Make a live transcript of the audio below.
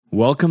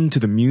Welcome to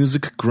the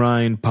Music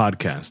Grind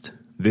Podcast.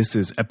 This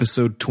is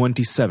episode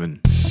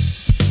 27.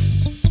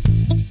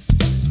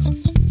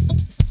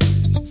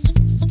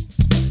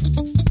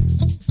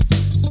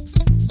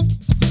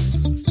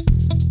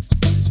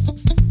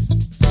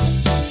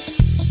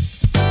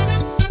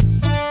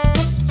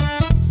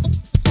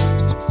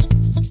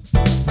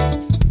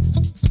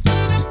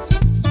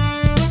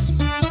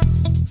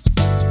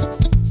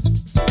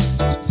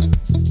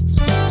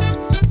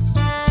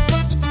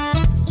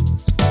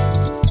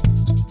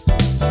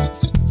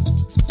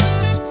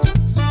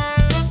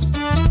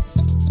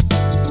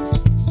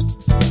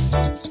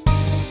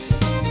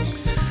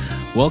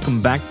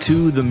 Welcome back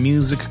to the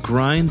Music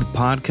Grind, the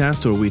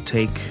podcast where we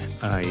take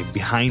a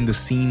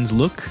behind-the-scenes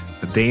look,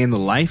 a day in the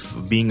life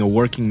of being a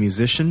working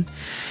musician.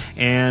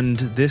 And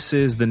this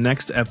is the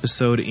next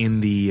episode in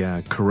the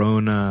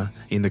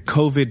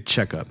COVID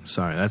Checkup.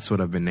 Sorry, that's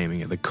what I've been naming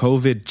it, the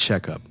COVID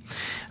Checkup.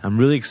 I'm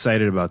really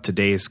excited about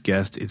today's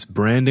guest. It's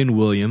Brandon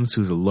Williams,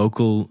 who's a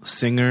local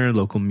singer,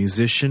 local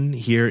musician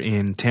here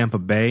in Tampa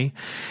Bay.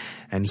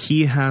 And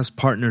he has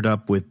partnered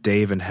up with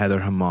Dave and Heather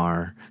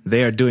Hamar.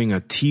 They are doing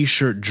a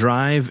t-shirt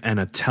drive and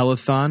a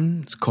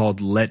telethon. It's called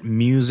Let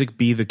Music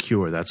Be the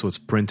Cure. That's what's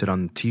printed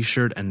on the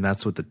t-shirt, and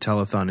that's what the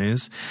telethon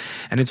is.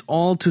 And it's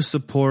all to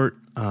support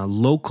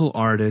local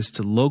artists,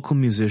 local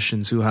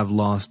musicians who have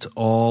lost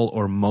all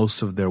or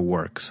most of their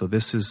work. So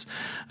this is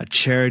a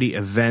charity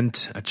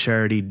event, a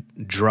charity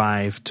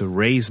drive to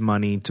raise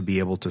money to be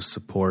able to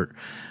support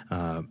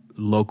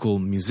local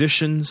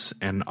musicians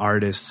and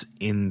artists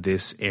in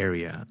this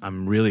area.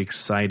 I'm really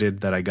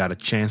excited that I got a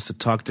chance to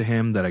talk to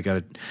him,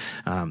 that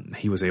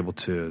he was able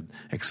to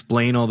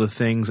explain all the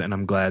things, and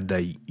I'm glad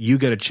that you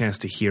get a chance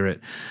to hear it.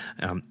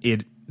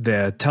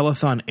 The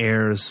telethon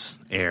airs,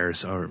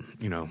 or,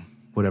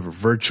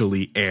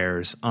 virtually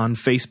airs on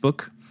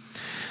Facebook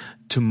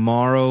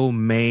tomorrow,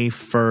 May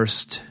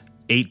 1st,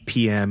 8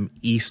 p.m.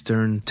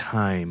 Eastern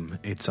Time.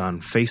 It's on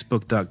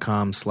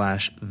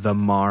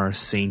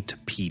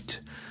facebook.com/TheMarSt.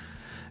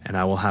 And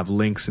I will have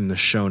links in the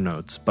show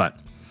notes. But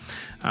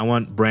I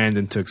want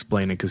Brandon to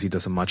explain it because he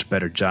does a much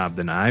better job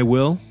than I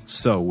will.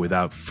 So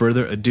without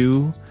further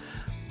ado,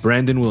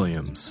 Brandon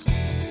Williams.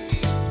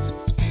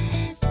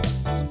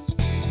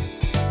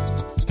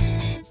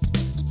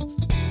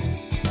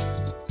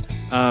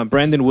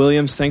 Brandon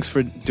Williams, thanks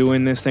for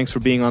doing this. Thanks for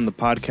being on the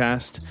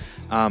podcast.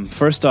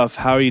 First off,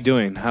 how are you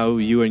doing? How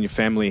are you and your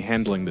family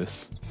handling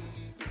this?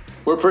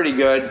 We're pretty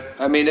good.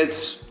 I mean,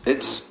 it's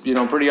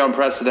pretty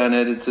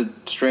unprecedented. It's a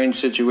strange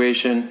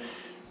situation,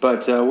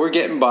 but we're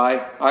getting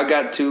by. I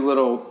got 2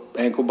 little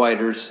ankle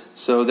biters,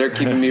 so they're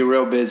keeping me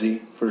real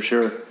busy for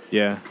sure.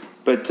 Yeah.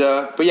 But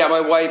yeah,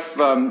 my wife,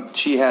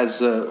 she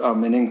has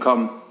an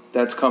income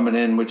that's coming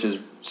in, which is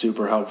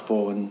super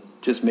helpful and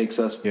just puts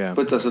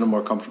us in a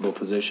more comfortable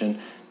position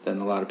than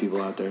a lot of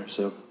people out there.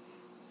 So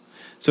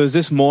is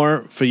this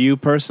more for you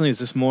personally? Is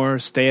this more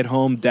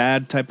stay-at-home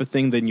dad type of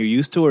thing than you're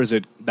used to, or is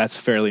that's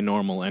fairly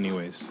normal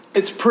anyways?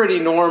 It's pretty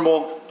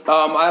normal.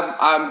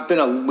 I've been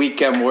a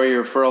weekend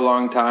warrior for a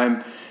long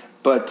time,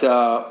 but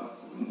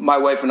my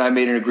wife and I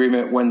made an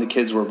agreement when the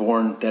kids were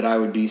born that I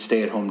would be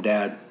stay-at-home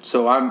dad.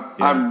 So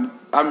I'm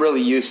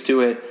really used to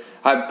it.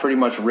 I've pretty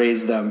much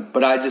raised them,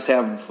 but I just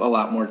have a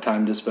lot more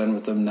time to spend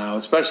with them now,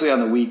 especially on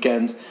the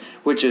weekends,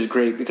 which is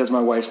great because my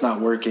wife's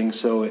not working.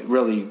 So it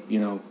really,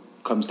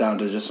 comes down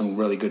to just some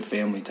really good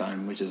family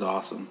time, which is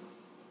awesome.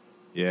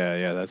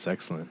 Yeah, that's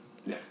excellent.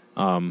 Yeah.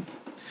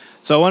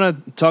 So I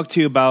want to talk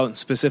to you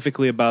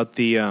specifically about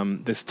the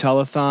this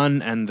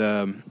telethon and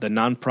the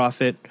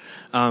nonprofit.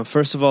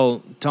 First of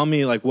all, tell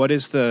me what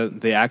is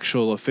the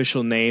actual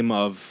official name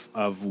of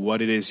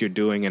what it is you're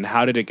doing, and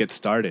how did it get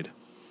started?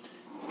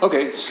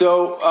 Okay,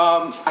 so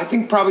I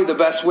think probably the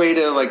best way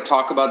to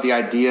talk about the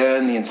idea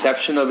and the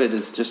inception of it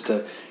is just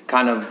to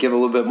kind of give a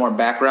little bit more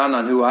background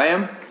on who I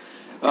am.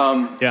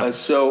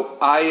 So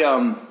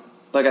I,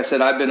 like I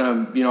said, I've been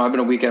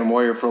a weekend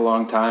warrior for a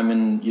long time,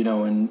 and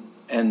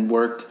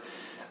worked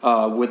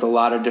with a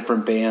lot of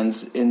different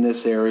bands in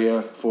this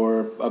area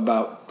for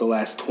about the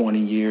last 20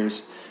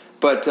 years.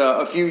 But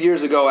a few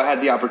years ago, I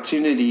had the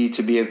opportunity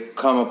to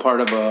become a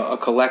part of a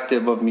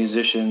collective of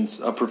musicians,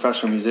 of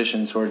professional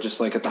musicians who are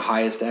just at the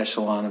highest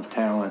echelon of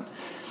talent.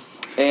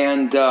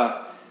 And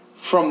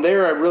from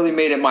there, I really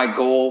made it my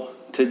goal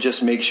to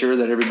just make sure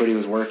that everybody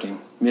was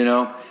working,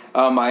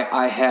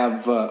 I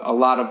have a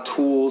lot of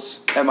tools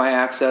at my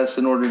access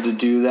in order to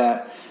do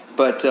that,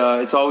 but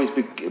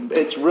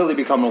it's really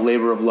become a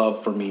labor of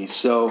love for me.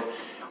 So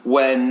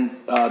when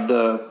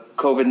the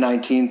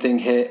COVID-19 thing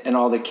hit and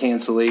all the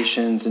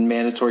cancellations and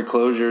mandatory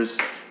closures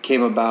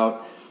came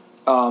about,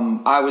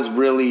 I was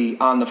really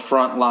on the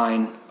front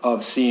line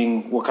of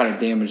seeing what kind of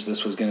damage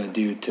this was going to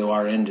do to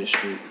our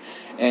industry.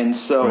 And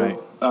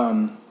so,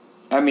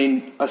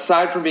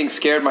 aside from being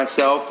scared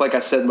myself, like I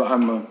said,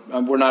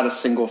 we're not a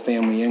single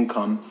family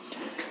income,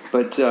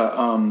 but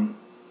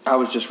I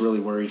was just really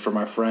worried for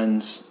my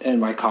friends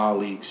and my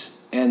colleagues.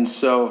 And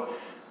so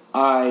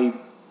I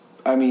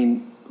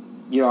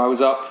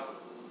was up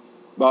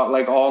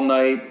all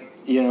night,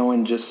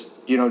 and just,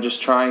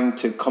 just trying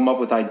to come up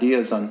with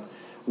ideas on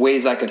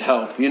ways I could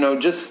help.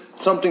 Just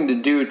something to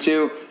do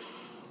too,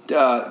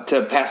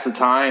 to pass the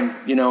time,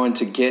 and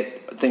to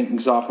get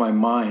things off my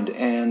mind.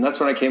 And that's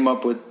when I came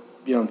up with,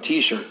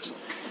 T-shirts.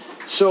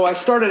 So I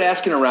started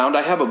asking around.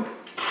 I have a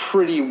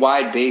pretty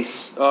wide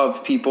base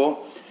of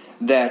people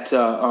that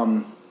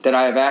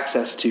I have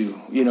access to,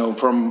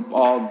 from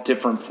all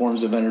different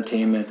forms of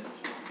entertainment.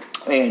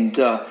 And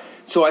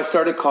so I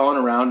started calling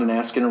around and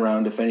asking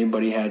around if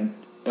anybody had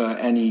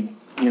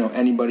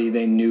anybody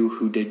they knew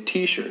who did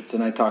T-shirts.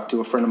 And I talked to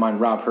a friend of mine,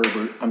 Rob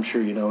Herbert. I'm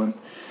sure you know him.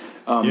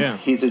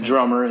 He's a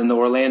drummer in the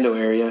Orlando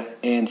area.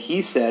 And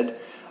he said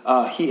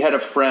he had a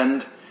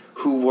friend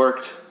who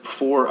worked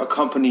for a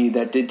company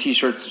that did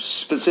T-shirts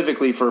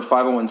specifically for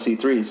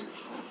 501c3s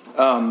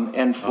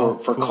and for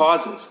cool.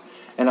 causes.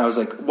 And I was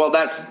like, well,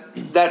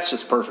 that's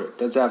just perfect.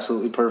 That's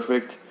absolutely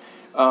perfect.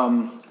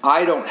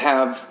 I don't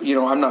have,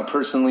 I'm not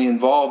personally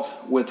involved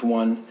with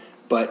one,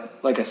 but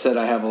like I said,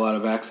 I have a lot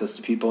of access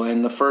to people.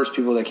 And the first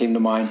people that came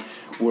to mind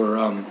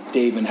were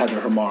Dave and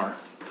Heather Hamar,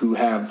 who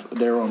have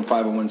their own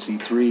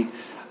 501c3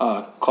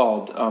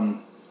 called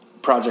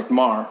Project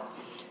Mar.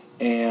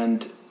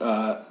 And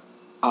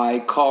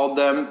I called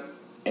them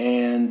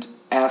and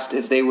asked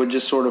if they would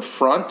just sort of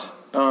front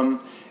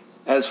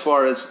as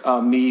far as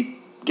me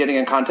getting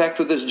in contact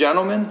with this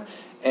gentleman.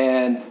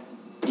 And,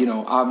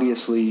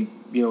 obviously,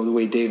 the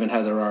way Dave and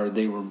Heather are,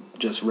 they were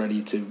just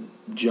ready to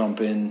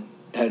jump in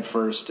head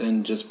first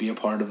and just be a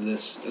part of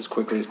this as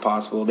quickly as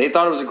possible. They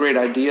thought it was a great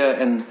idea,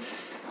 and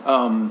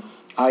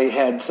I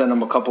had sent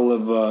them a couple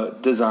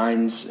of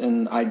designs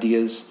and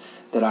ideas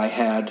that I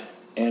had,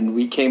 and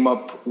we came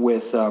up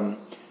with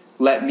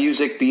Let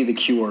Music Be the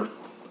Cure,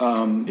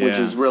 which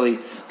is really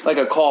like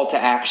a call to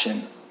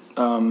action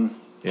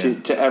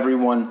to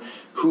everyone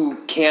who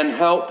can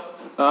help,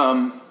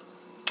 to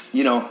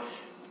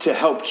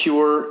help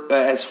cure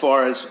as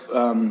far as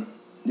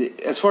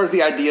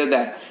the idea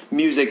that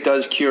music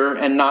does cure,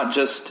 and not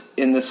just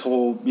in this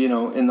whole,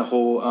 in the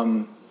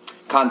whole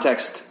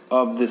context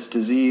of this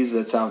disease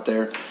that's out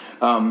there,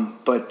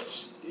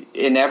 but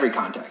in every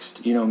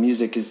context.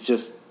 Music is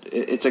just,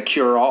 it's a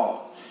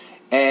cure-all.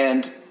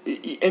 And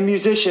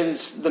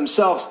musicians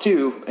themselves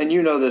too, and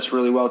you know this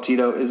really well,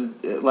 Tito,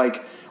 is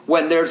like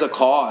when there's a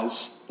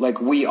cause,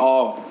 like we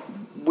all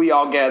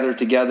gather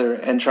together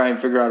and try and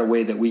figure out a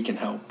way that we can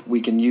help.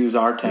 We can use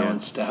our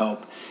talents to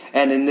help.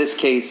 And in this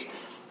case,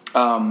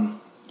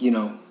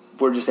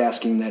 we're just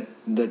asking that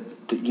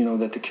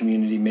the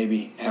community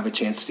maybe have a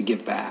chance to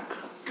give back.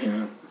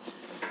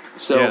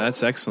 So yeah,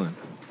 that's excellent.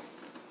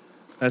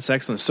 That's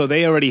excellent. So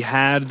they already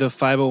had the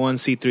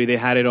 501c3. They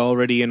had it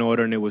already in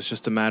order, and it was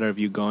just a matter of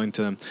you going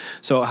to them.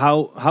 So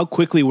how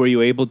quickly were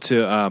you able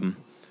to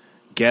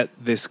get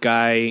this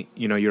guy,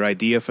 your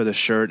idea for the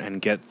shirt,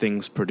 and get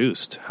things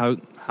produced?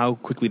 How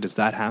quickly does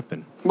that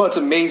happen? Well, it's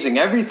amazing.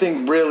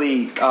 Everything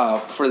really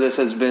for this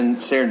has been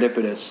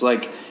serendipitous.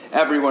 Like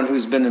everyone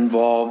who's been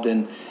involved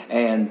and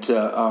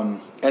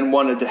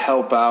wanted to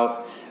help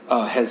out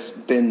has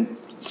been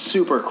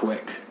super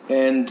quick,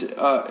 and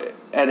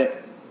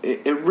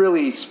it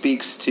really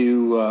speaks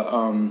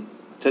to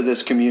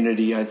this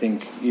community, I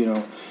think,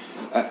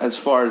 as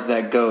far as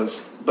that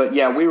goes. But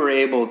yeah, we were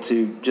able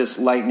to just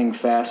lightning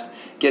fast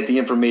get the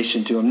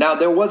information to them. Now,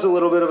 there was a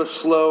little bit of a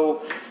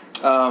slow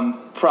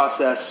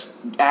process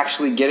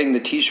actually getting the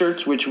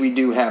T-shirts, which we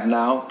do have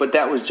now, but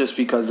that was just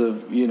because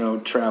of,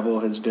 travel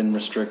has been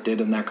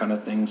restricted and that kind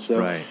of thing.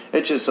 So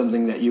It's just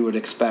something that you would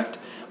expect.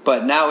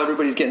 But now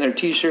everybody's getting their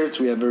T-shirts.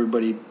 We have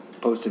everybody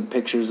posting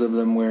pictures of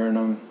them wearing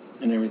them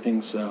and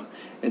everything. So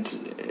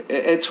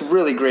it's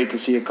really great to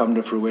see it come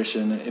to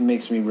fruition. It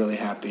makes me really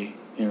happy,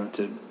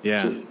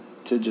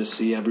 to just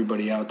see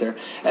everybody out there.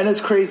 And it's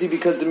crazy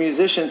because the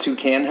musicians who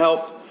can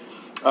help,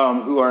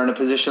 who are in a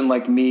position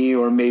like me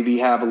or maybe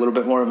have a little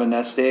bit more of a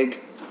nest egg,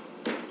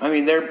 I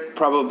mean, they're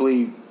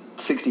probably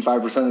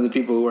 65% of the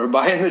people who are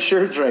buying the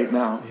shirts right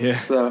now. Yeah.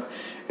 So,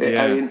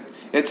 I mean,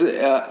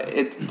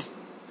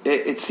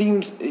 it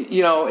seems,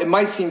 it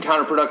might seem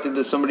counterproductive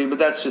to somebody, but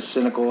that's just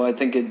cynical. I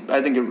think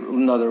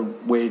another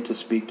way to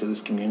speak to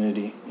this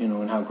community,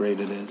 and how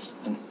great it is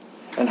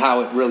and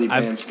how it really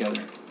bands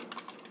together.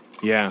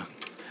 Yeah.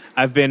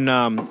 I've been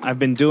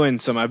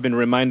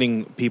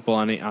reminding people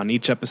on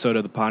each episode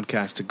of the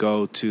podcast to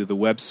go to the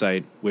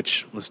website,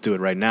 which let's do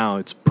it right now.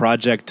 It's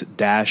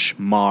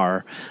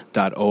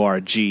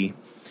project-mar.org,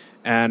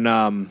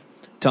 and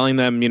telling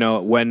them,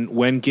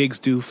 when gigs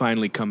do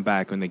finally come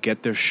back, when they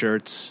get their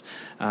shirts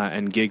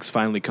and gigs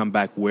finally come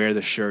back, wear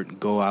the shirt,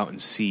 go out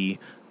and see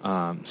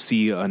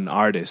an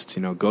artist.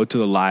 Go to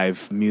the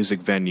live music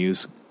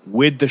venues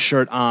with the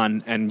shirt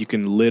on, and you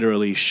can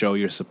literally show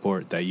your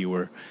support that you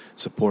were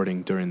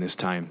supporting during this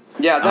time.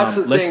 Yeah, that's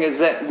the thing, is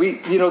that we,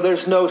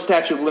 there's no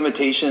statute of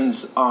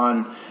limitations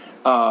on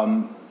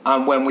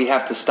when we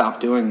have to stop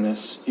doing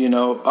this.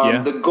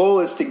 The goal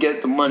is to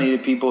get the money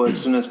to people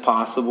as soon as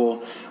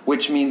possible,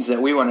 which means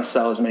that we want to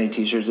sell as many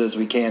T-shirts as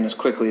we can as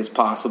quickly as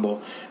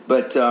possible.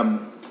 But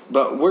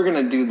we're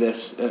going to do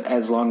this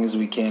as long as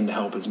we can to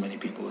help as many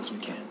people as we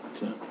can.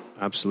 So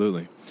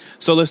Absolutely.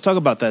 So let's talk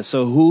about that.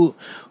 So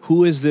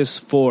who is this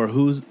for?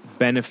 Who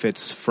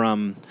benefits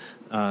from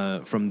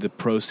the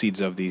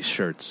proceeds of these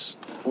shirts?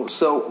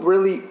 So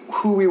really,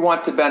 who we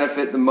want to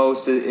benefit the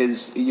most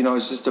is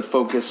just to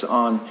focus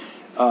on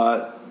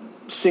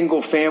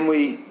single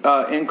family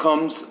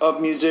incomes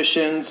of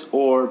musicians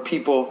or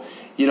people.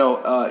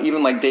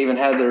 Even like Dave and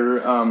Heather,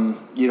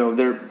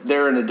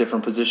 they're in a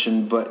different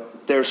position, but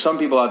there's some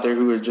people out there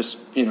who are just,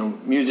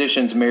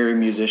 musicians marry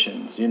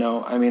musicians.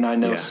 I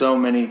know so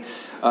many.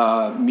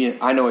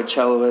 I know a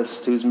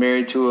celloist who's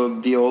married to a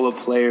viola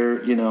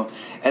player.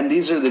 And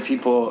these are the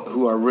people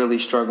who are really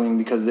struggling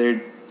because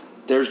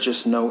there's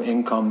just no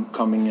income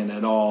coming in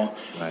at all.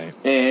 Right.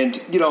 And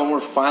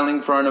we're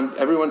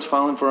everyone's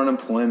filing for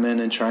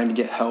unemployment and trying to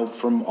get help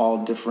from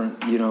all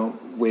different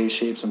ways,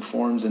 shapes, and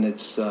forms, and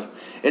it's a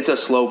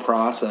slow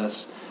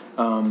process.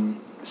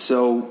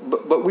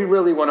 But we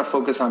really want to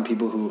focus on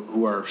people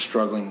who are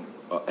struggling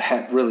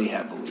really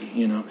heavily,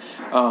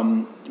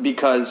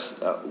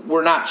 because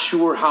we're not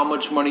sure how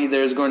much money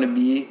there's going to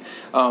be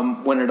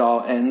when it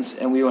all ends,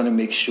 and we want to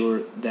make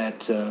sure that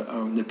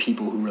the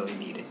people who really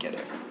need it get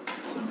it.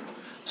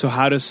 So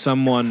how does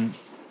someone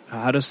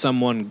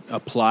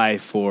apply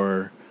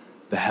for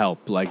the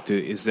help? Like,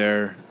 is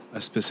there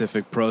a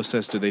specific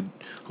process?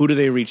 Who do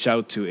they reach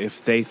out to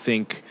if they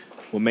think,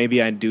 well,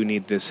 maybe I do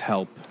need this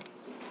help,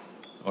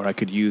 or I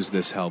could use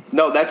this help?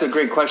 No, that's a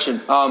great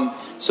question.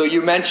 So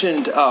you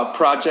mentioned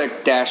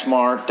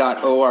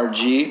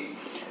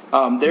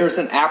project-mar.org. There's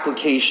an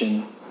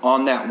application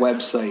on that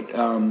website,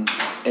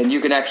 and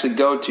you can actually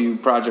go to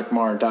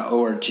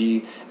projectmar.org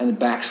and the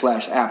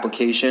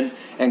 /application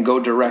and go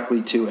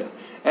directly to it.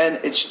 And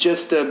it's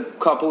just a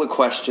couple of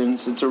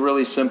questions. It's a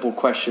really simple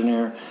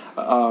questionnaire,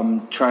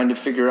 trying to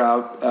figure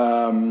out,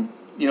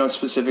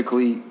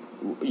 specifically,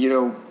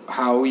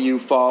 how you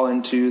fall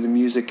into the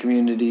music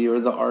community or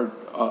the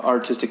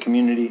artistic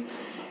community,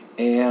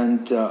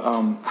 and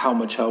how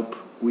much help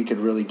we could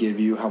really give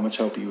you, how much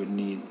help you would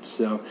need.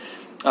 So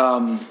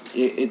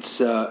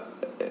it's a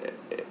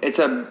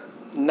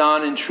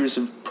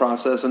non-intrusive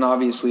process, and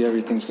obviously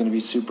everything's going to be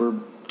super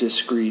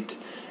discreet.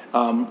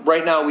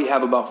 Right now we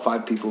have about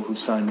 5 people who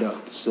signed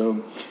up,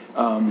 so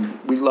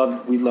we'd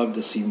love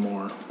to see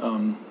more.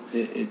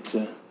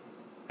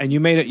 And you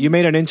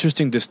made an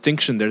interesting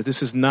distinction there.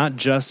 This is not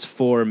just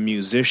for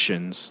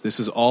musicians. This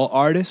is all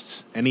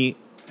artists.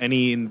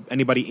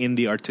 Anybody in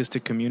the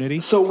artistic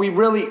community? So we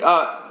really,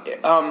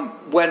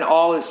 when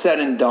all is said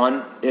and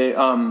done,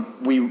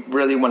 we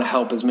really want to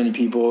help as many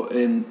people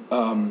in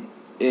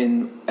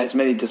as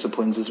many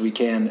disciplines as we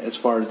can, as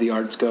far as the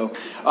arts go,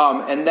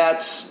 and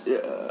that's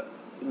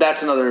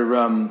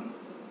another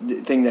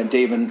thing that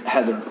Dave and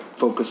Heather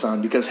focus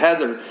on, because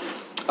Heather,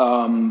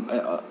 a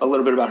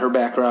little bit about her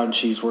background,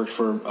 she's worked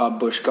for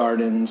Busch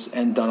Gardens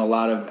and done a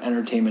lot of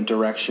entertainment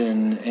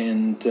direction,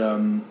 and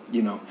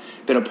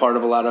been a part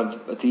of a lot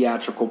of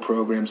theatrical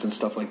programs and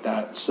stuff like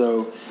that.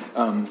 So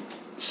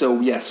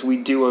yes, we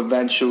do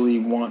eventually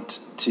want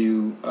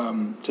to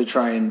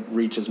try and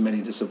reach as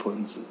many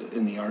disciplines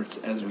in the arts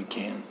as we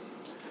can.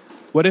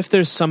 What if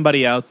there's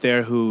somebody out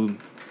there who,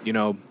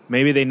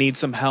 maybe they need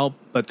some help,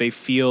 but they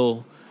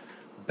feel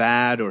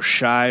bad or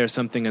shy or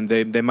something, and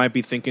they might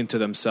be thinking to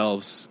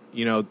themselves,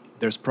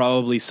 there's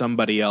probably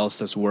somebody else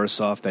that's worse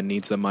off that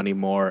needs the money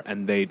more,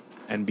 and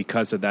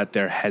because of that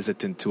they're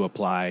hesitant to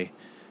apply.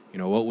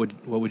 What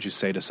would you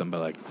say to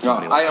somebody like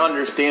that? I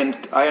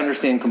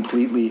understand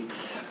completely.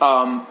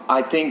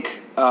 I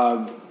think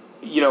I'm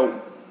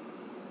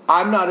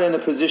not in a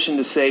position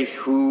to say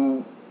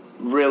who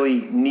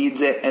really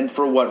needs it and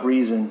for what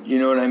reason. You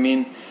know what I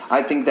mean?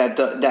 I think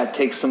that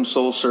takes some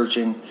soul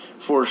searching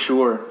for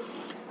sure.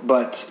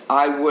 But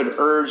I would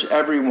urge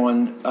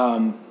everyone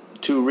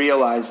to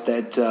realize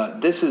that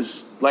this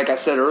is, like I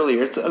said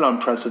earlier, it's an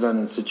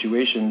unprecedented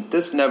situation.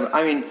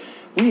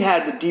 We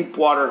had the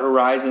Deepwater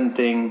Horizon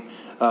thing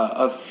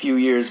a few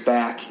years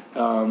back,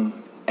 and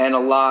a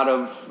lot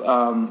of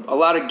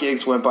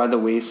gigs went by the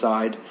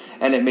wayside,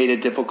 and it made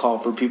it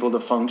difficult for people to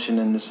function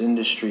in this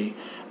industry.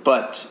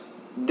 But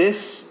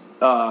this,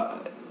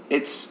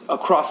 it's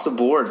across the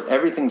board.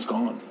 Everything's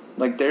gone.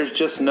 Like, there's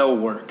just no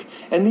work.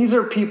 And these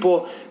are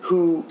people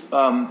who,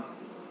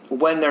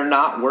 when they're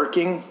not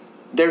working,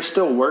 they're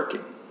still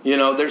working.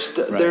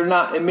 They're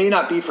not. It may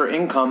not be for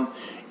income.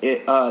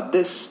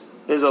 This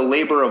is a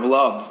labor of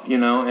love.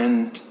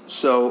 And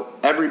so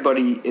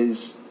everybody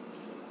is,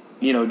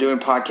 doing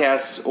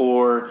podcasts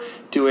or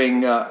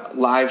doing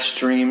live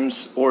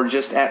streams or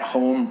just at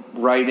home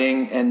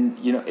writing, and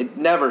it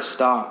never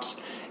stops.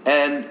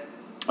 And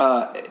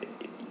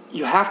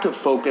you have to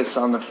focus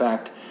on the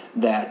fact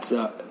that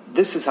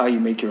this is how you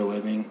make your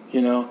living,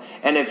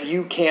 and if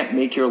you can't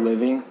make your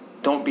living,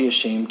 don't be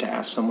ashamed to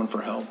ask someone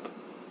for help.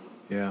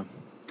 Yeah.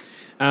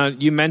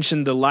 You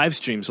mentioned the live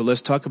stream, so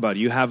let's talk about it.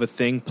 You have a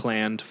thing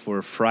planned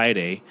for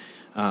Friday.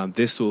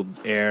 This will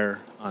air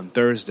on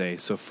Thursday.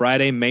 So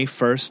Friday, May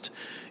 1st,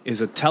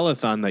 is a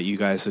telethon that you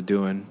guys are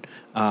doing.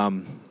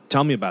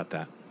 Tell me about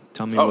that.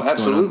 Tell me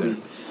what's going on there.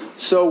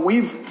 So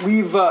we've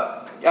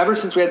ever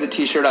since we had the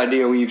T-shirt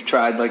idea, we've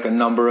tried like a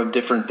number of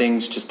different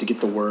things just to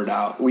get the word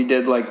out. We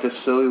did like this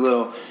silly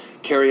little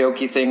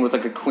karaoke thing with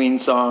like a Queen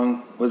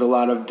song with a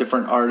lot of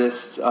different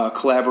artists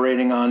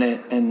collaborating on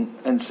it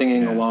and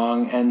singing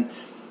along. And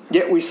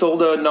we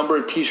sold a number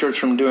of T-shirts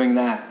from doing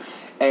that.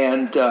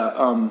 And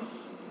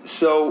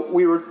so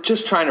we were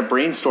just trying to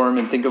brainstorm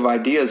and think of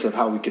ideas of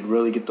how we could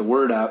really get the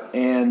word out.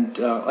 And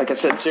like I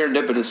said,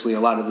 serendipitously, a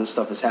lot of this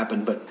stuff has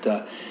happened.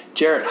 But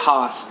Jarrett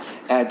Haas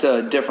at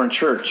a different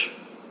church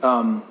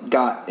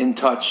got in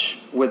touch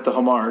with the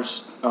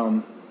Hamars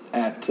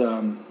at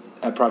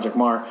Project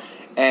Mar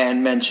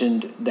and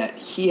mentioned that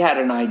he had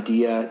an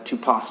idea to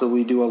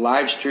possibly do a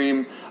live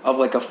stream of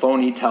like a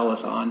phony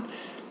telethon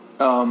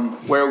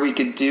where we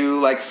could do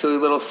like silly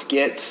little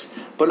skits,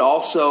 but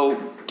also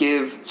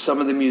give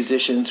some of the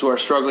musicians who are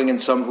struggling and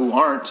some who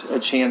aren't a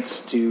chance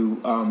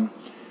to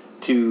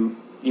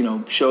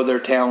show their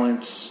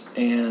talents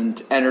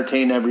and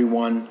entertain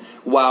everyone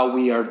while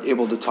we are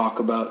able to talk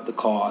about the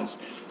cause.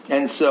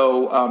 And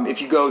so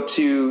if you go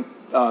to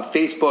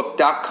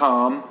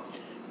facebook.com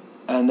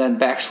and then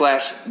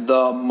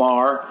 /the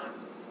Mar,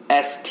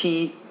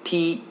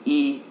 STPETE,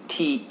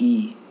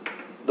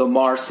 the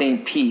Mar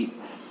St. Pete,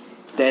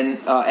 then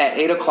at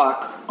 8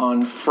 o'clock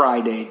on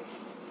Friday,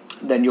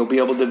 then you'll be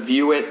able to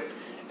view it.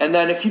 And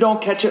then if you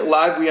don't catch it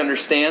live, we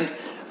understand,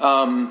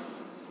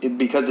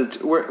 because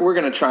we're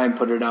going to try and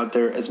put it out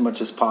there as much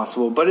as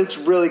possible. But it's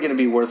really going to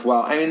be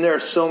worthwhile. I mean, there are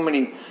so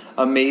many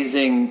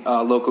amazing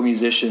local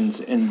musicians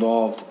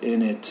involved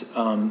in it.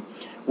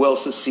 Will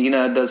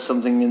Cecina does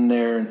something in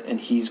there, and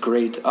he's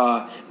great.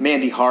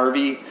 Mandy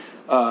Harvey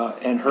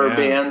and her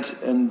band,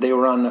 and they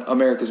were on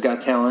America's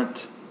Got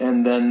Talent.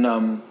 And then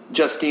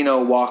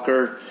Justino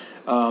Walker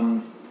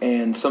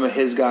and some of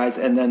his guys,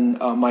 and then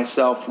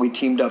myself, we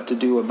teamed up to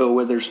do a Bill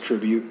Withers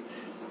tribute.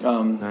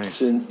 Nice.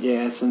 Since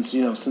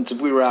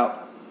if we were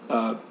out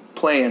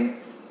playing,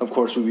 of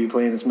course we'd be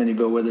playing as many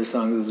Bill Withers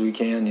songs as we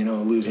can.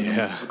 Losing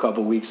him a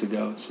couple weeks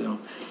ago. So,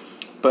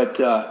 but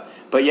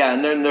yeah,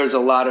 and then there's a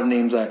lot of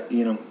names that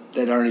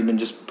that aren't even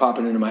just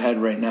popping into my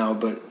head right now.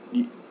 But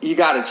you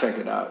got to check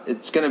it out.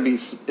 It's gonna be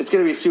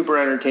super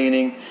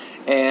entertaining.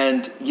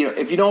 And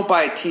if you don't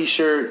buy a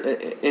T-shirt,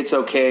 it's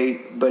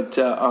okay. But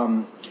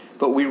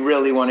we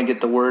really want to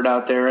get the word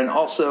out there, and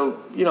also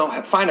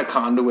find a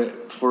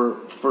conduit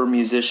for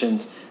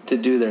musicians to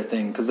do their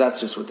thing, because that's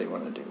just what they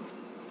want to do.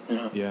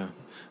 Yeah.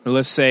 Well,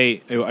 let's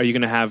say, are you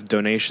going to have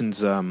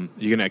donations? You're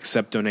going to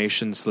accept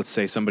donations. Let's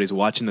say somebody's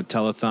watching the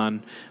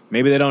telethon.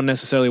 Maybe they don't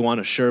necessarily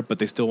want a shirt, but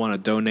they still want to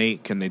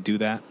donate. Can they do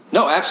that?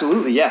 No,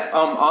 absolutely. Yeah.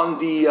 On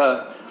the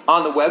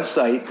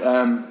website,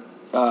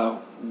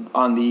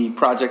 on the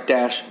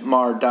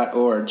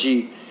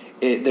project-mar.org,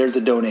 there's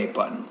a donate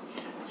button.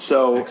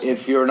 So Excellent.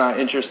 If you're not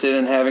interested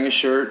in having a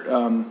shirt,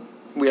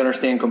 we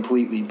understand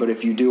completely. But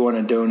if you do want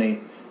to donate,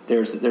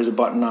 there's a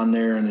button on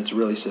there, and it's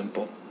really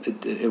simple.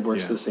 It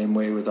works the same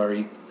way with our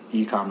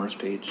e-commerce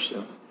page.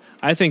 So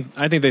I think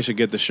they should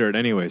get the shirt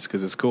anyways,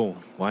 because it's cool.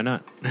 Why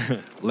not?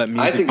 Let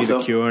music be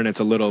the cure, and it's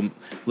a little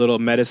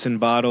medicine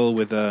bottle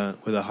with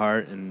a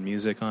heart and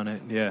music on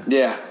it. Yeah.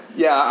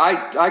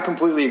 I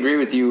completely agree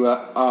with you.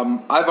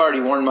 I've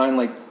already worn mine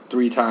like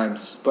 3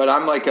 times, but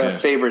I'm like a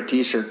favorite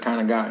T-shirt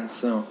kind of guy.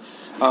 So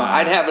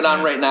I'd have it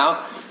on right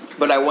now,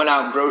 but I went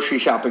out grocery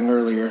shopping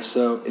earlier,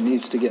 so it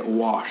needs to get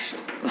washed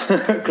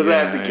because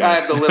I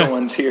have the little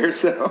ones here.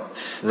 So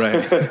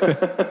right.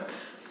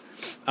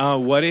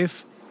 What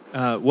if?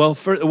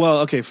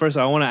 First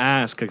I want to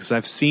ask, because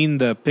I've seen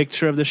the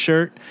picture of the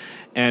shirt,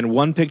 and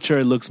one picture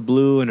it looks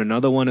blue, and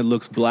another one it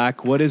looks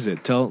black. What is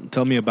it?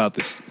 Tell me about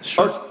this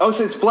shirt.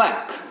 So it's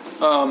black.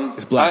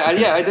 It's black.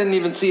 I didn't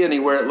even see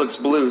anywhere it looks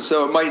blue,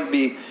 so it might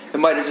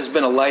have just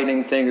been a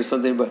lighting thing or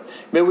something. But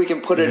maybe we can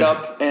put it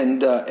up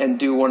and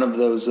do one of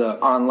those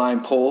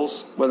online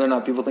polls, whether or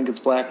not people think it's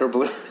black or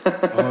blue.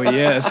 Oh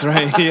yes,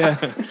 right, yeah.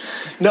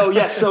 No,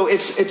 yes. So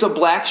it's a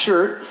black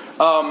shirt,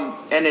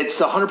 and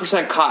it's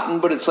 100% cotton,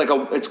 but it's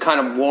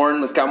kind of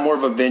worn. It's got more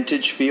of a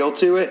vintage feel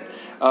to it.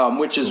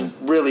 Which is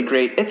really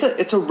great.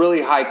 It's a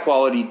really high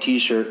quality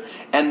T-shirt,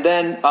 and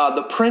then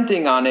the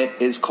printing on it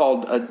is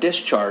called a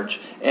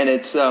discharge, and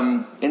it's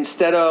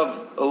instead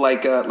of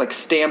like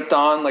stamped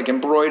on, like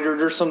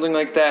embroidered or something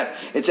like that,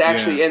 it's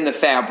actually in the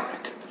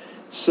fabric.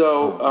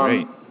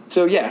 So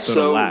so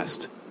it'll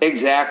last.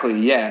 Exactly,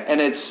 yeah,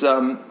 and it's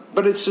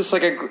but it's just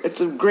like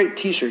it's a great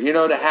T-shirt,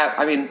 to have.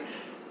 I mean,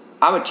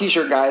 I'm a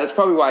T-shirt guy. That's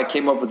probably why I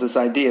came up with this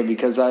idea,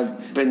 because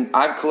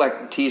I've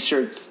collected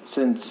T-shirts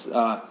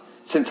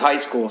since high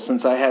school,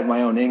 since I had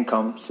my own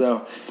income.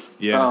 So,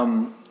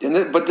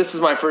 but this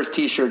is my first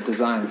T-shirt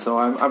design, so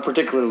I'm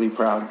particularly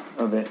proud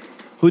of it.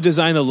 Who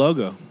designed the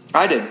logo?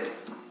 I did.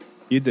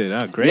 You did?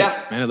 Oh, great.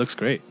 Yeah. Man, it looks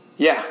great.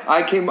 Yeah,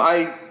 I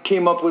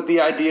came up with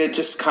the idea,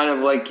 just kind of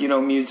like,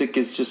 music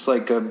is just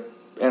like an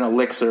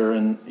elixir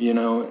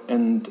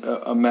and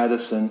a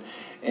medicine.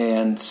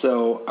 And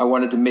so I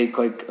wanted to make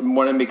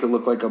it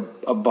look like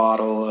a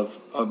bottle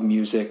of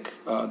music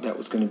that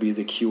was going to be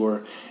the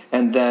cure.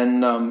 And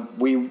then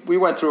we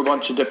went through a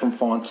bunch of different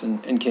fonts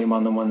and came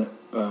on the one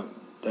that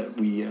that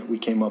we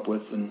came up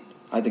with, and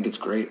I think it's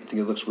great. I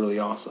think it looks really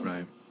awesome.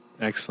 Right.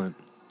 Excellent.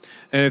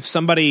 And if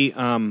somebody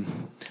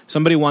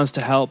wants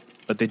to help,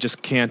 but they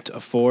just can't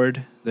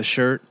afford the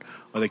shirt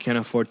or they can't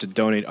afford to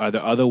donate, are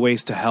there other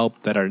ways to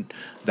help that are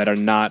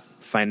not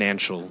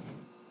financial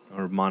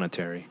or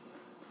monetary?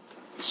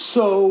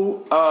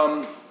 So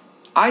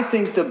I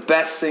think the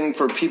best thing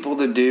for people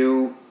to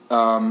do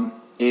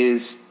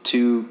is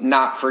to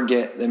not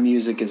forget the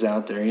music is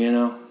out there.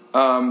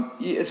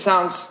 It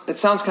sounds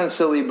kind of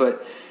silly,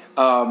 but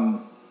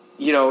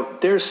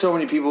there's so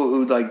many people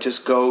who like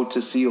just go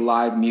to see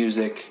live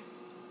music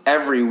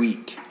every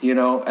week,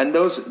 and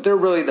they're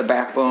really the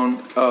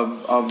backbone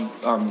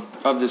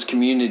of this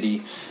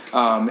community,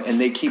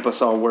 and they keep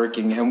us all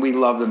working, and we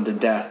love them to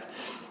death.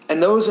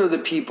 And those are the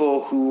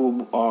people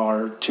who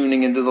are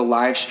tuning into the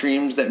live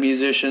streams that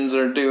musicians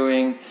are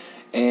doing.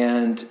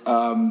 And,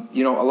 a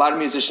lot of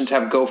musicians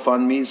have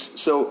GoFundMes.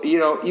 So,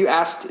 you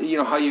asked,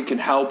 how you can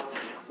help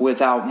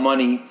without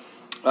money.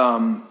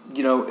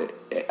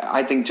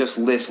 I think just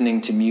listening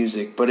to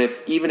music. But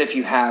even if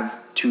you have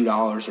 $2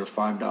 or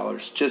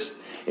 $5, just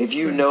if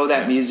you know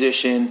that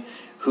musician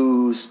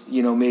who's,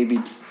 maybe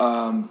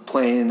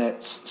playing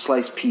at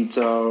Slice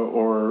Pizza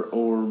or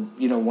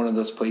one of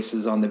those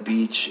places on the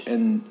beach,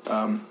 and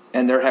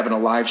they're having a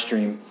live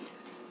stream,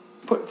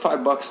 put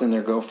 $5 in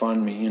their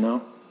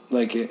GoFundMe,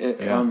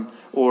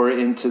 or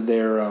into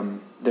their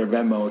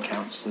Venmo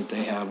accounts that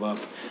they have up,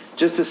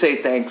 just to say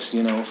thanks,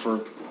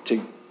 to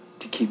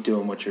keep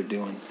doing what you're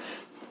doing.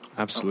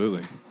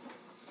 Absolutely.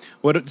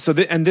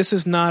 And this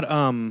is not.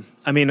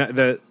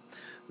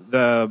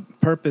 The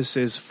purpose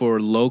is for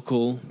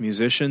local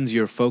musicians.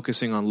 You're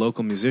focusing on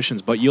local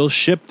musicians, but you'll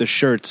ship the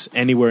shirts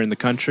anywhere in the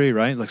country,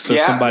 right? Like, so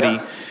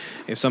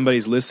if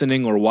somebody's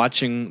listening or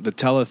watching the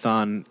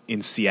telethon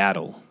in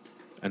Seattle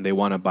and they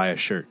want to buy a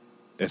shirt,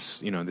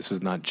 this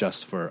is not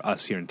just for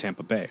us here in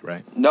Tampa Bay,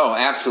 right? No,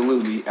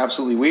 absolutely.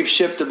 Absolutely. We've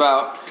shipped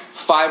about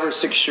 5 or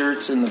 6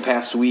 shirts in the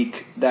past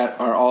week that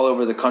are all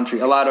over the country.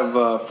 A lot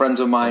of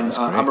friends of mine,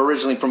 I'm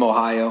originally from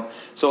Ohio,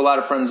 so a lot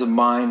of friends of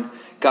mine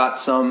got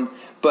some,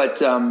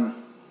 but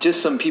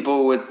just some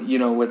people with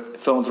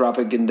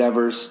philanthropic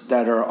endeavors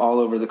that are all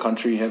over the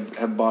country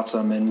have bought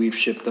some, and we've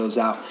shipped those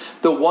out.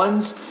 The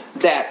ones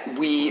that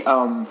we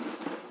don't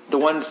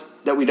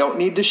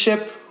need to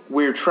ship,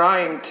 we're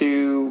trying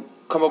to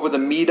come up with a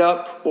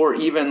meetup, or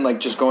even like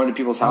just going to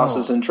people's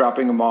houses and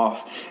dropping them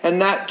off,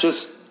 and that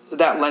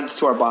lends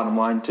to our bottom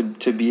line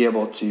to be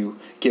able to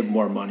give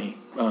more money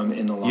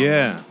in the long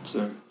run.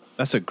 So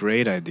that's a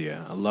great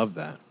idea. I love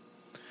that.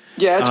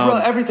 Yeah, it's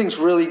really, everything's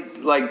really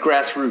like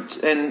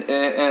grassroots, and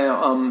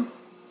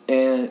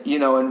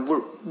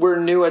we're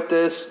new at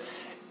this,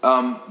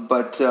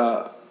 but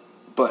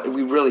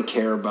we really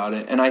care about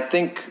it, and I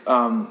think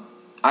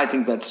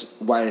that's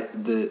why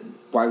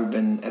we've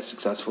been as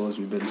successful as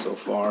we've been so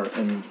far,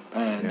 and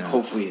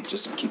hopefully it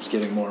just keeps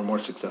getting more and more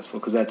successful,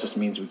 because that just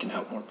means we can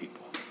help more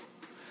people.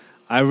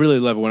 I really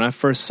love it. When I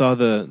first saw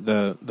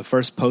the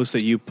first post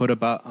that you put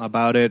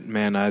about it,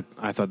 man, I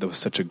thought that was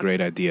such a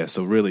great idea.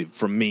 So really,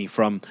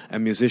 from a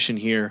musician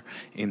here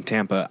in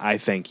Tampa, I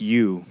thank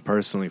you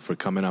personally for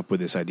coming up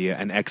with this idea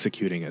and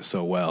executing it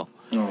so well.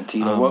 Oh,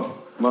 Tito,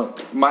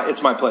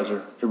 it's my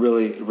pleasure. It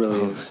really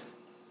is.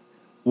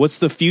 What's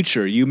the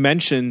future? You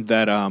mentioned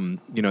that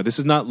this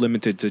is not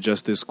limited to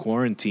just this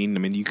quarantine. I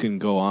mean, you can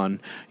go on.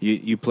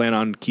 You plan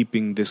on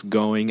keeping this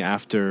going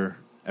after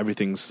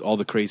all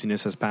the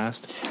craziness has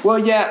passed? Well,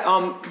 yeah.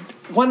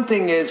 One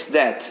thing is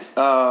that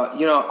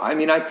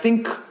I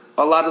think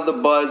a lot of the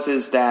buzz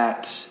is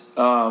that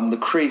the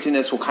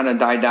craziness will kind of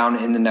die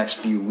down in the next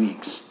few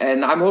weeks,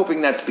 and I'm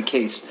hoping that's the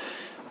case.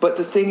 But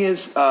the thing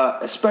is,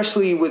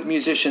 especially with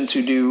musicians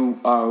who do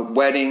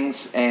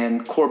weddings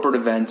and corporate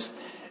events,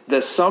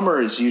 the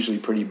summer is usually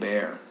pretty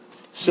bare.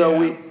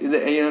 So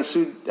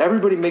so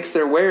everybody makes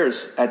their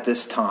wares at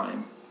this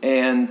time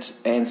and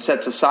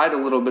sets aside a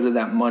little bit of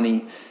that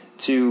money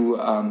to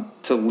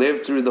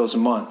live through those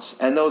months,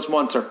 and those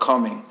months are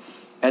coming,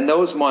 and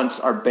those months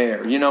are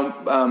bare.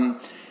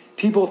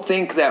 People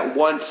think that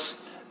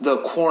once the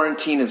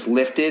quarantine is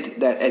lifted,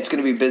 that it's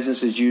going to be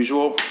business as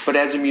usual. But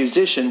as a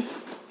musician,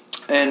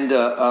 and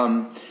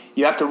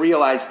you have to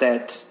realize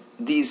that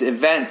these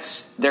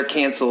events, they're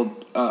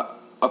canceled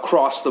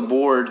across the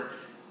board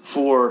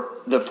for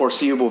the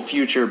foreseeable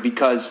future,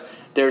 because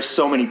there's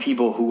so many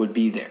people who would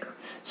be there.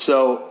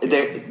 So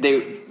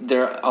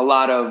there are a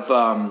lot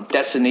of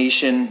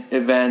destination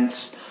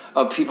events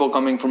of people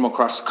coming from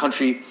across the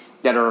country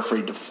that are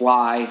afraid to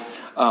fly.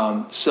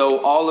 So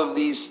all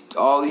these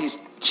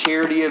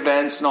charity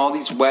events and all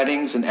these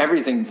weddings and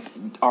everything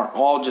are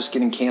all just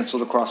getting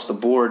canceled across the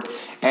board.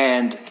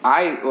 And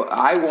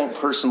I won't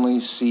personally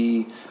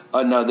see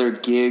another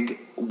gig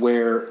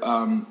where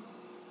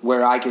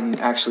I can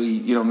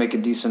actually make a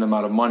decent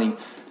amount of money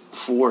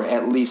for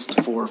at least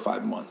 4 or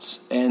 5 months.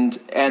 And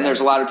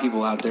there's a lot of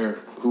people out there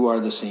who are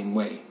the same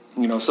way.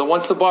 So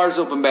once the bars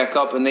open back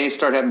up and they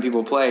start having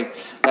people play,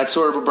 that's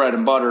sort of a bread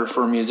and butter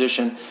for a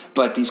musician.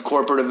 But these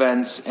corporate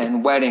events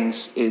and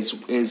weddings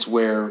is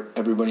where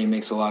everybody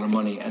makes a lot of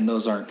money, and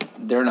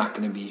they're not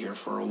going to be here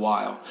for a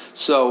while.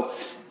 So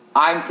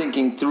I'm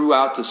thinking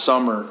throughout the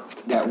summer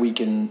that we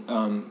can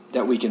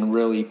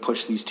really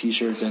push these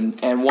T-shirts,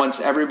 and once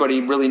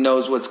everybody really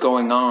knows what's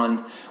going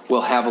on,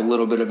 we'll have a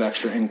little bit of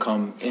extra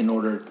income in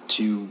order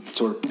to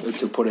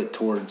put it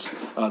towards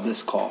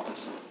this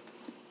cause.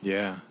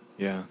 Yeah.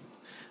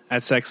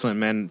 That's excellent,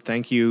 man.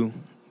 Thank you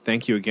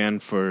again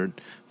for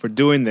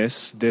doing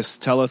this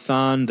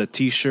telethon, the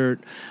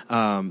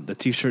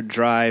T-shirt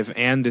drive,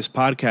 and this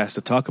podcast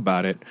to talk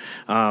about it.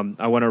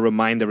 I want to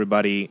remind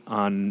everybody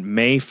on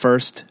May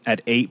 1st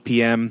at 8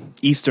 p.m.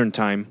 Eastern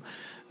Time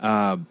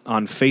on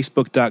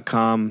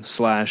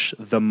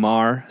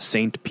Facebook.com/TheMar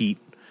St. Pete.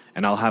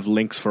 And I'll have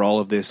links for all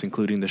of this,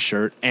 including the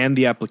shirt and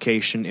the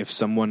application. If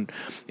someone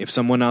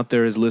out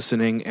there is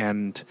listening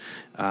and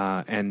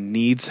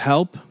needs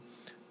help,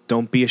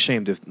 don't be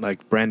ashamed. If,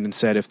 like Brandon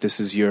said, if this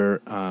is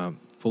your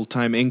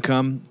full-time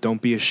income,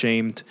 don't be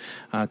ashamed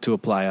to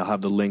apply. I'll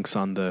have the links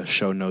on the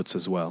show notes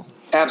as well.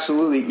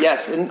 Absolutely,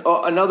 yes. And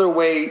another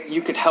way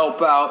you could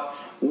help out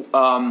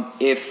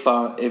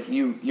if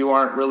you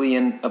aren't really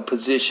in a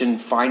position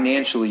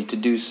financially to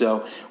do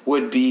so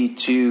would be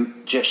to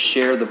just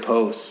share the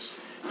posts.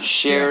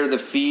 Share the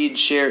feed,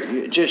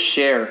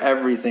 share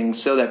everything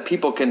so that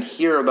people can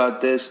hear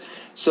about this,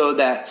 so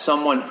that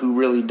someone who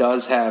really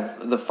does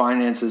have the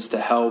finances to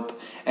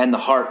help and the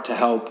heart to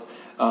help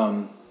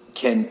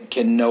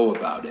can know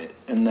about it.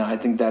 And I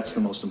think that's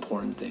the most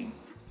important thing.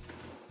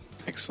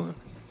 Excellent.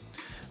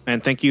 Man,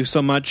 thank you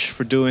so much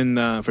for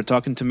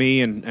talking to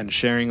me and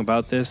sharing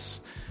about this,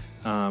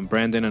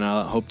 Brandon, and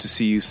I hope to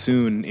see you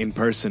soon in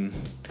person.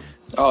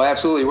 Oh,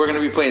 absolutely. We're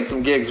going to be playing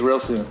some gigs real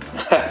soon.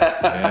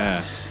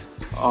 Yeah.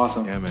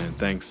 Awesome. Yeah, man.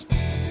 Thanks.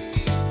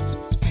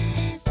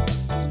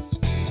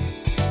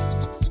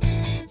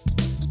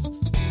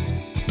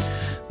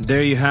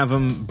 There you have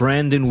him,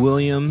 Brandon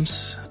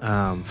Williams,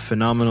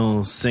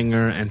 phenomenal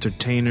singer,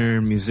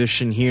 entertainer,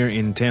 musician here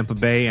in Tampa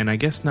Bay. And I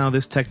guess now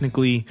this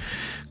technically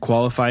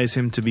qualifies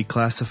him to be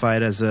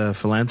classified as a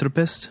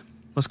philanthropist.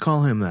 Let's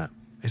call him that.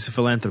 He's a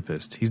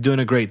philanthropist. He's doing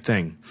a great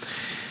thing.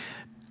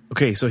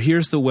 Okay, so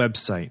here's the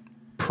website.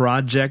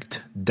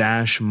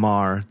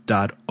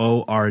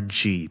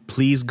 project-mar.org.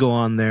 Please go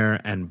on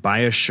there and buy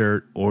a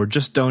shirt, or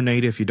just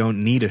donate if you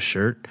don't need a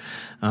shirt,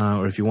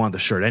 or if you want the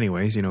shirt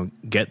anyways,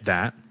 get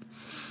that.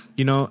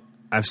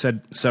 I've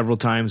said several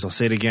times, I'll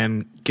say it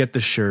again, get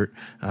the shirt,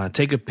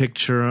 take a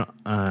picture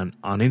on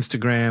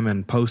Instagram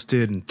and post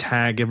it and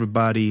tag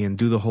everybody and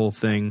do the whole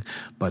thing,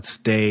 but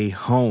stay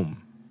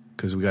home,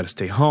 because we got to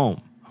stay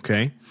home.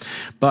 Okay,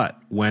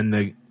 but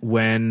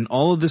when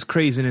all of this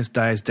craziness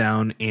dies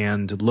down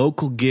and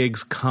local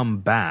gigs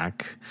come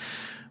back,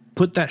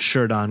 put that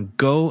shirt on,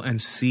 go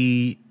and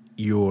see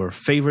your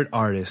favorite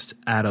artist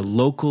at a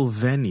local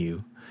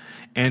venue,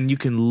 and you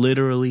can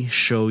literally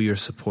show your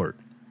support.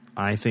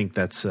 I think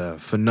that's a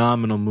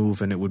phenomenal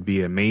move, and it would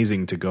be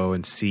amazing to go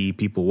and see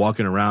people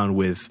walking around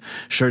with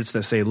shirts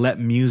that say, "Let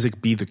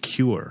music be the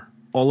cure,"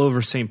 all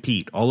over St.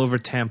 Pete, all over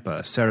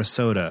Tampa,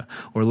 Sarasota,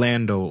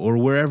 Orlando, or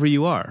wherever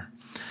you are.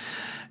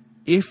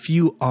 If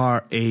you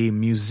are a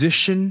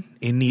musician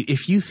in need,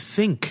 if you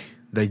think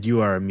that you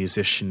are a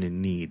musician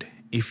in need,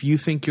 if you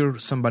think you're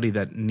somebody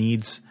that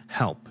needs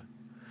help,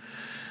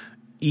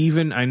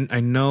 even I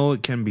know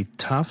it can be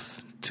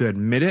tough to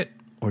admit it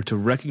or to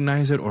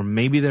recognize it, or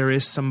maybe there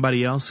is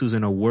somebody else who's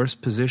in a worse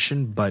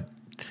position, but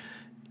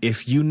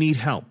if you need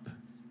help,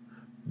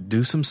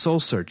 do some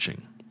soul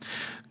searching.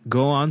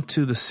 Go on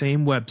to the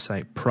same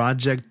website,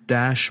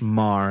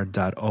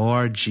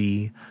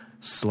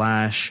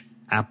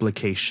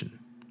 project-mar.org/application.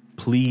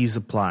 Please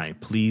apply.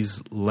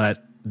 Please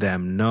let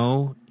them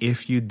know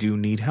if you do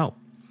need help.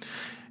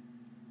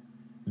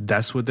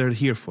 That's what they're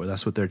here for.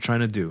 That's what they're trying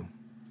to do.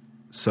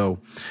 So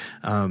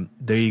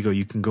there you go.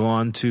 You can go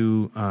on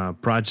to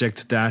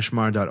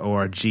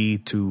project-mar.org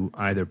to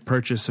either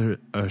purchase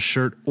a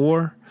shirt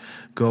or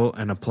go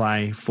and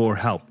apply for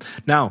help.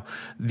 Now,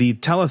 the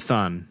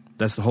telethon,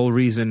 that's the whole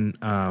reason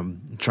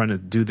I'm trying to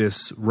do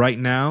this right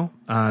now.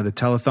 The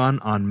telethon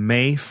on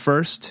May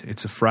 1st.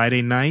 It's a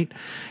Friday night,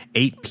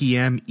 8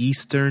 p.m.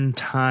 Eastern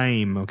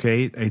Time,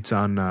 okay? It's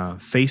on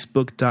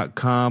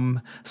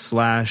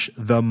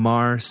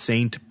facebook.com/TheMar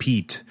St.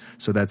 Pete.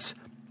 So that's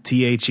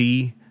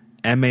TheMarStPete,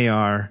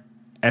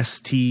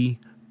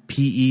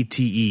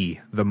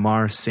 the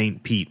Mar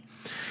St. Pete.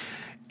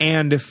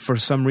 And if for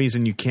some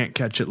reason you can't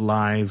catch it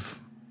live,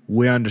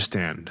 we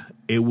understand.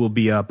 It will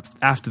be up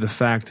after the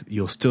fact.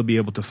 You'll still be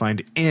able to find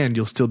it, and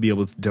you'll still be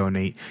able to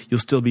donate. You'll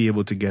still be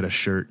able to get a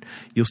shirt.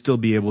 You'll still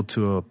be able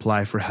to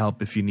apply for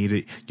help if you need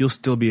it. You'll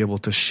still be able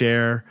to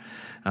share.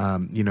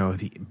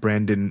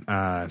 Brandon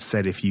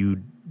said if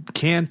you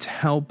can't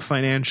help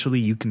financially,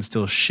 you can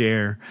still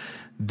share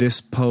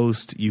this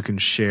post. You can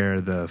share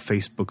the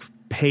Facebook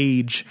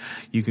page.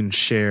 You can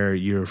share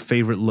your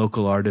favorite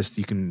local artist.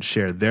 You can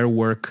share their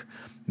work.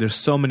 There's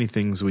so many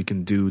things we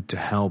can do to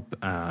help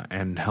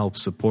and help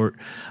support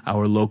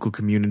our local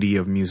community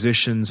of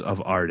musicians,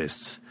 of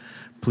artists.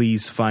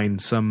 Please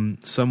find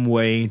some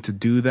way to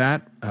do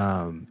that.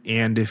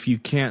 And if you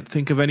can't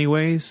think of any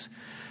ways,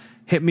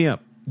 hit me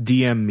up.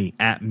 DM me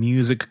at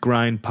Music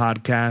Grind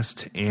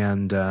Podcast,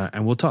 and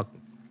we'll talk.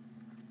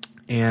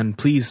 And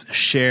please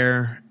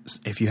share.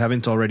 If you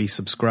haven't already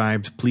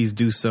subscribed, please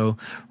do so.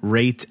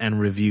 Rate and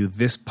review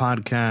this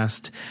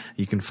podcast.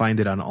 You can find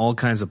it on all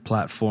kinds of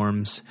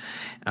platforms.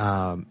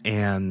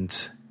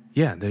 And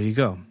yeah, there you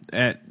go.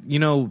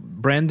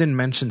 Brandon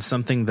mentioned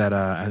something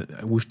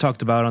that we've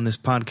talked about on this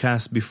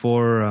podcast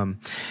before,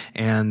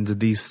 and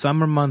these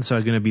summer months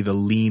are going to be the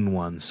lean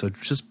ones. So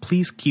just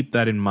please keep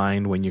that in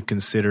mind when you're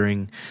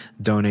considering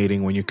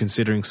donating, when you're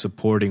considering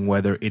supporting,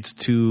 whether it's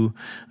to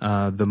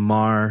the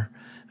MAR,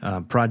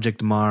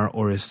 Project MAR,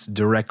 or it's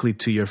directly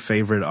to your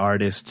favorite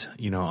artist,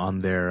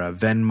 on their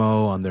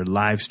Venmo, on their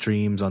live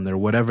streams, on their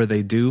whatever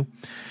they do.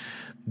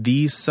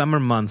 These summer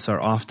months are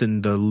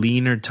often the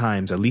leaner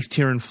times, at least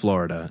here in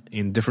Florida.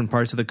 In different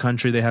parts of the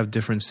country, they have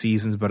different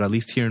seasons, but at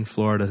least here in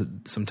Florida,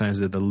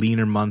 sometimes they're the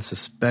leaner months,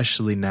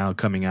 especially now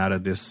coming out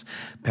of this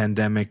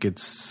pandemic.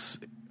 It's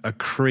a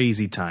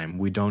crazy time.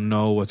 We don't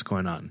know what's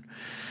going on.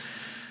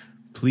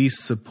 Please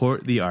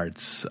support the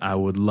arts. I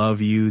would love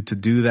you to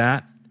do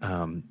that.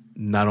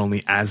 Not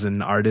only as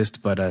an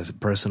artist, but as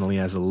personally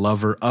as a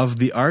lover of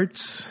the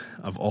arts,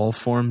 of all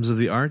forms of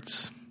the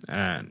arts.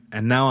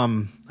 And now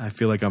I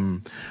feel like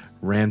I'm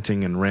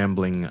ranting and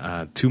rambling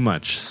too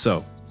much.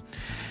 So,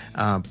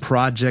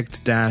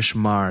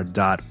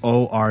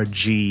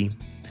 project-mar.org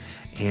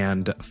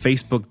and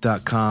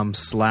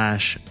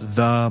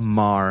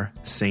facebook.com/TheMar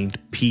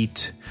St.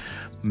 Pete.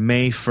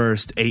 May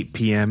 1st, 8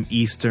 p.m.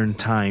 Eastern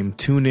Time.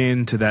 Tune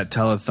in to that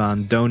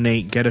telethon.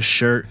 Donate, get a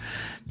shirt,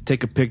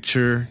 take a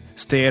picture,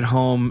 stay at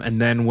home, and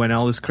then when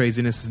all this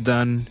craziness is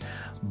done,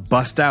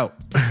 bust out.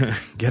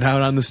 Get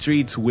out on the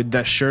streets with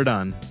that shirt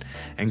on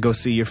and go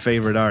see your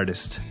favorite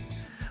artist.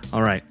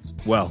 All right.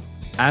 Well,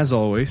 as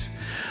always,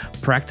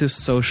 practice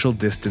social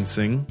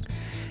distancing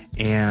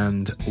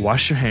and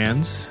wash your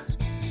hands,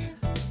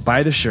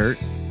 buy the shirt,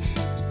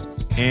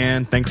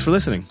 and thanks for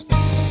listening.